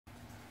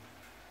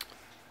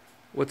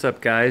What's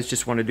up, guys?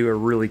 Just want to do a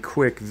really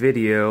quick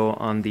video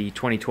on the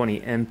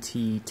 2020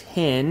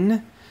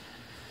 MT10.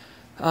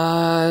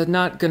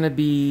 Not going to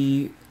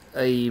be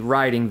a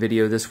riding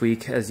video this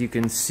week. As you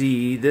can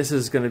see, this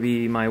is going to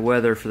be my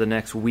weather for the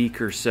next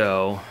week or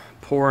so.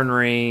 Pouring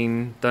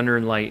rain, thunder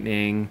and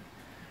lightning.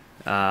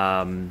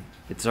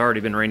 It's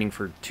already been raining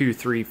for 2,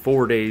 3,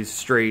 4 days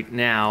straight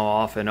now,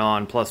 off and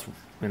on. Plus,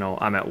 you know,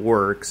 I'm at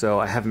work, so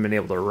I haven't been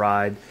able to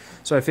ride.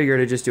 So I figured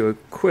I'd just do a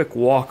quick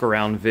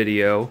walk-around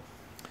video.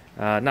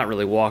 Not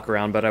really walk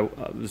around, but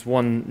there's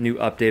one new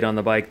update on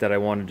the bike that I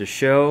wanted to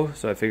show,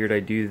 so I figured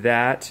I'd do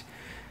that.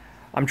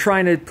 I'm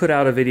trying to put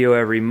out a video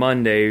every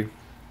Monday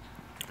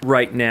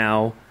right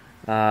now,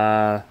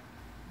 and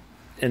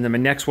then my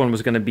next one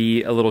was going to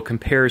be a little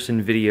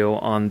comparison video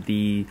on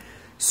the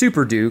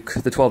Super Duke,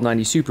 the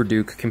 1290 Super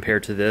Duke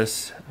compared to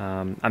this.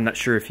 I'm not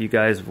sure if you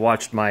guys have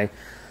watched my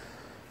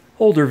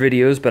older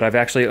videos, but I've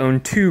actually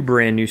owned two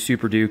brand new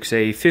Super Dukes,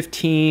 a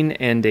 15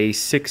 and a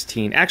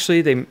 16.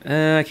 Actually,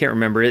 I can't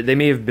remember. They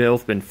may have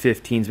both been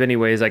 15s, but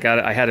anyways, I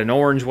had an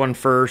orange one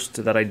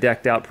first that I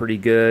decked out pretty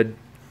good.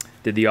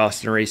 Did the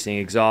Austin Racing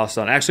exhaust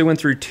on. I actually went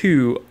through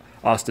two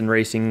Austin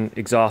Racing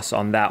exhausts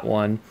on that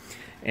one,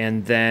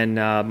 and then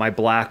my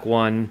black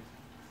one,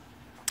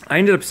 I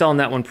ended up selling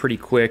that one pretty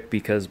quick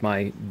because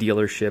my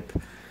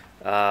dealership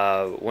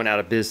went out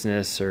of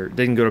business, or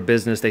didn't go to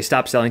business. They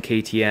stopped selling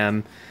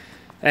KTM.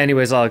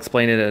 Anyways, I'll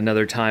explain it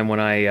another time when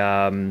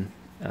I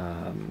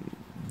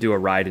do a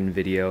ride-in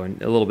video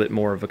and a little bit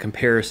more of a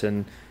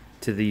comparison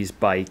to these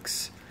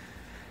bikes,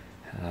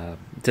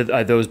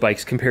 those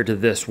bikes compared to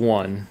this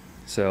one.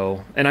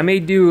 So, and I may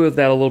do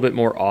that a little bit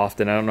more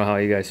often. I don't know how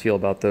you guys feel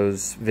about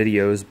those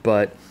videos,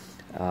 but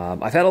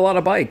I've had a lot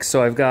of bikes,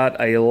 so I've got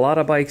a lot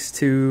of bikes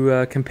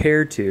to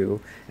compare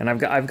to, and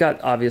I've got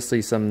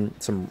obviously some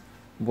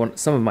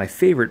of my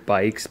favorite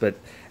bikes, but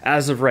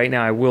as of right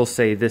now, I will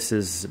say this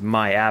is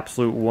my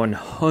absolute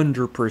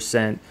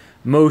 100%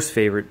 most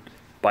favorite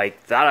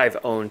bike that I've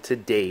owned to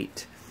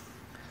date.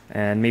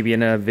 And maybe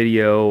in a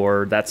video,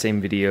 or that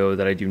same video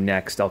that I do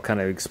next, I'll kind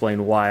of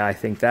explain why I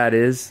think that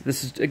is.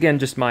 This is, again,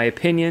 just my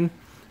opinion,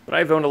 but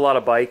I've owned a lot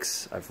of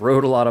bikes. I've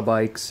rode a lot of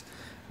bikes,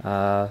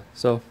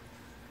 so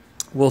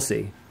we'll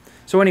see.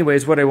 So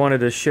anyways, what I wanted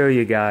to show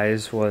you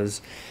guys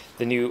was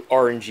the new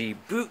RNG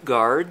boot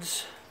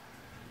guards.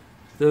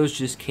 Those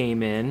just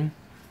came in.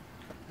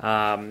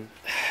 A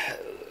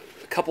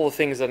couple of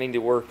things I need to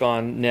work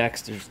on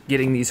next is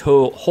getting these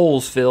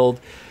holes filled.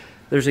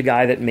 There's a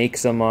guy that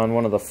makes them on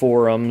one of the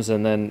forums,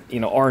 and then, you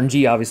know,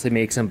 RNG obviously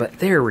makes them, but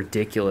they're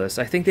ridiculous.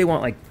 I think they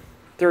want like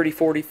 30,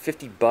 40,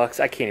 50 bucks.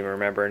 I can't even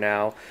remember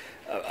now.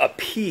 A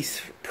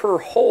piece per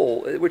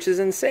hole, which is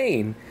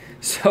insane.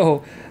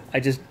 So I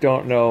just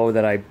don't know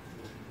that I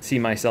see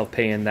myself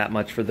paying that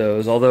much for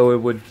those, although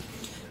it would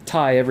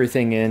tie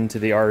everything into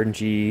the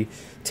RNG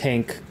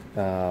tank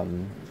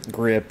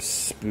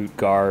grips, boot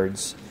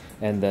guards,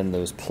 and then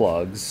those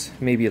plugs.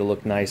 Maybe it'll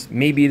look nice.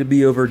 Maybe it'll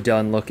be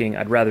overdone looking.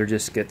 I'd rather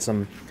just get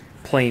some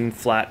plain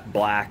flat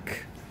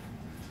black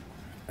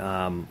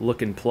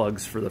looking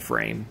plugs for the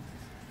frame.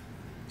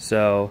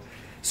 So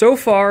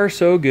far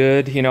so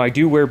good. You know, I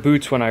do wear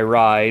boots when I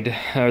ride.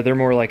 They're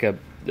more like a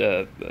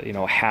you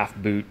know, half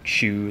boot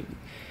shoe.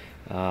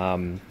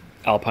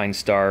 Alpine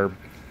Star,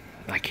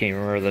 I can't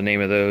remember the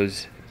name of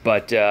those,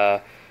 but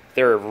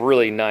they're a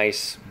really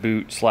nice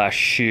boot slash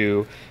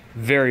shoe.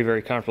 Very,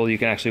 very comfortable. You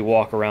can actually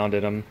walk around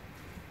in them.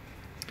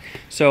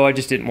 So I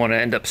just didn't want to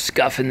end up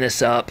scuffing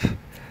this up,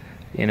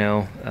 you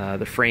know,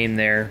 the frame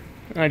there.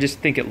 I just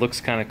think it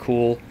looks kind of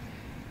cool.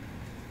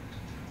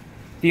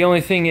 The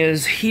only thing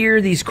is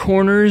here, these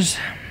corners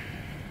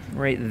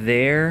right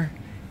there,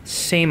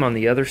 same on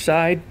the other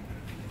side,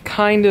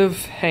 kind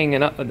of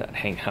hanging up, not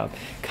hanging up,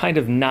 kind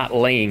of not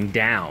laying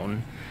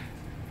down.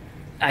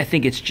 I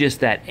think it's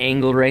just that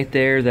angle right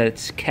there that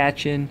it's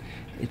catching.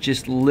 It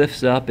just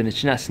lifts up and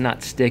it's just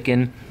not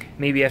sticking.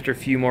 Maybe after a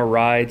few more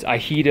rides, I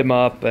heat them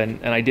up and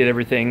I did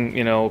everything,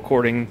 you know,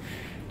 according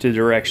to the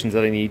directions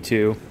that I need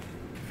to.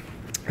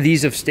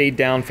 These have stayed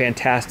down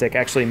fantastic,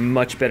 actually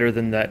much better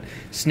than that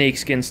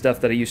snakeskin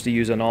stuff that I used to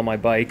use on all my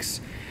bikes.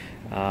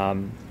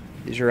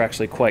 These are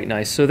actually quite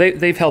nice. So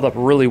they've held up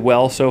really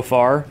well so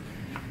far.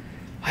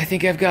 I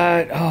think I've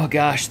got, oh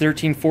gosh,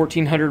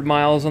 1,400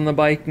 miles on the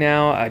bike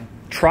now. I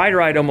try to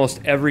ride almost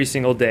every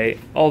single day,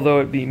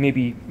 although it be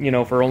maybe, you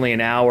know, for only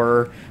an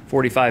hour,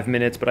 45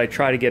 minutes, but I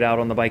try to get out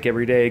on the bike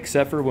every day,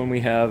 except for when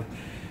we have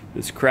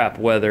this crap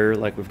weather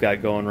like we've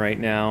got going right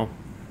now.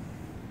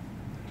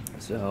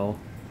 So,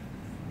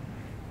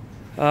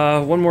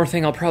 one more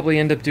thing I'll probably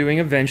end up doing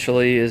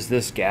eventually is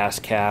this gas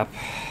cap.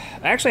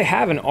 I actually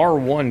have an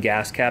R1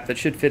 gas cap that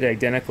should fit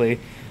identically. I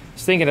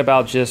was thinking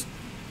about just,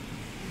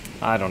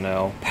 I don't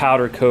know,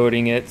 powder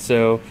coating it,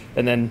 so,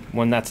 and then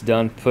when that's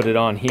done, put it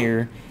on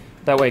here.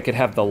 That way it could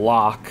have the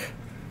lock,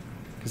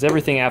 because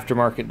everything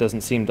aftermarket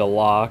doesn't seem to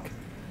lock,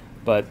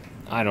 but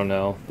I don't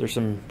know. There's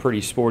some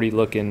pretty sporty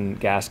looking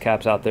gas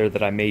caps out there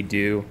that I may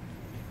do,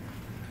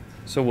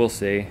 so we'll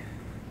see.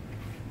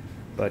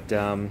 But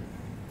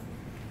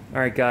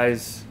alright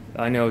guys,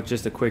 I know it's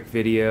just a quick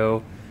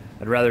video.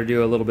 I'd rather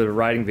do a little bit of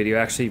riding video.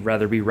 Actually,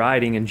 rather be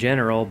riding in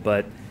general,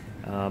 but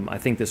I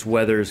think this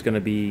weather is going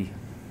to be,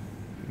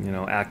 you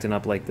know, acting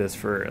up like this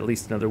for at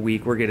least another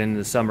week. We're getting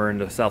into summer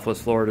into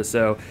Southwest Florida,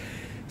 so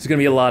there's going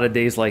to be a lot of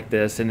days like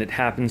this, and it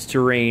happens to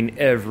rain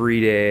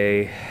every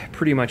day,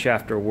 pretty much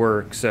after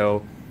work.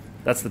 So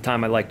that's the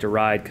time I like to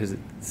ride because it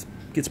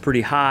gets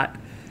pretty hot.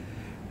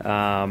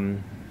 But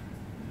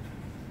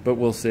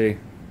we'll see.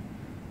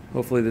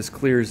 Hopefully this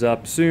clears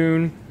up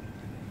soon,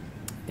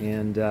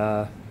 and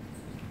I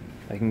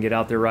can get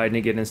out there riding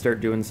again and start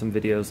doing some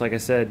videos, like I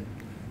said.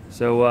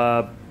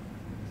 So,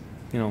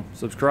 you know,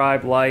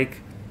 subscribe,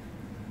 like,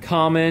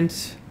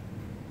 comment.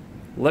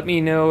 Let me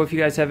know if you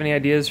guys have any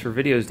ideas for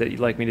videos that you'd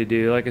like me to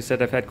do. Like I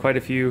said, I've had quite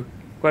a few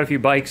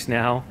bikes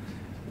now,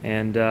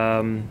 and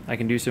I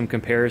can do some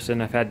comparison.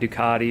 I've had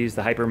Ducatis,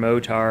 the Hyper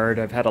Motard.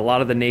 I've had a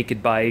lot of the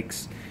naked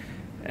bikes,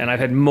 and I've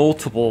had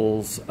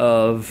multiples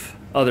of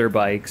other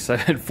bikes.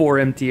 I've had 4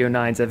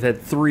 mt10s. I've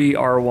had 3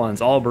 R1s,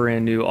 all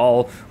brand new,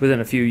 all within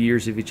a few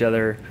years of each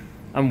other.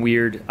 I'm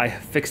weird. I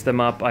fix them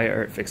up. I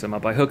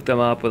hook them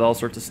up with all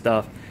sorts of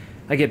stuff.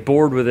 I get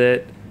bored with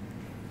it,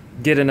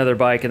 get another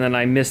bike, and then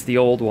I miss the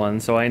old one,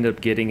 so I end up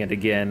getting it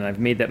again. And I've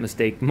made that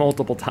mistake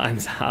multiple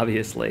times,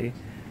 obviously.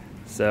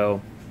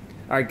 So,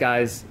 all right,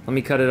 guys, let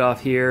me cut it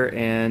off here,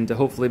 and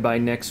hopefully by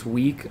next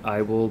week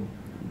I will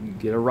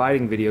get a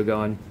riding video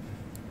going.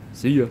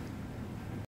 See ya.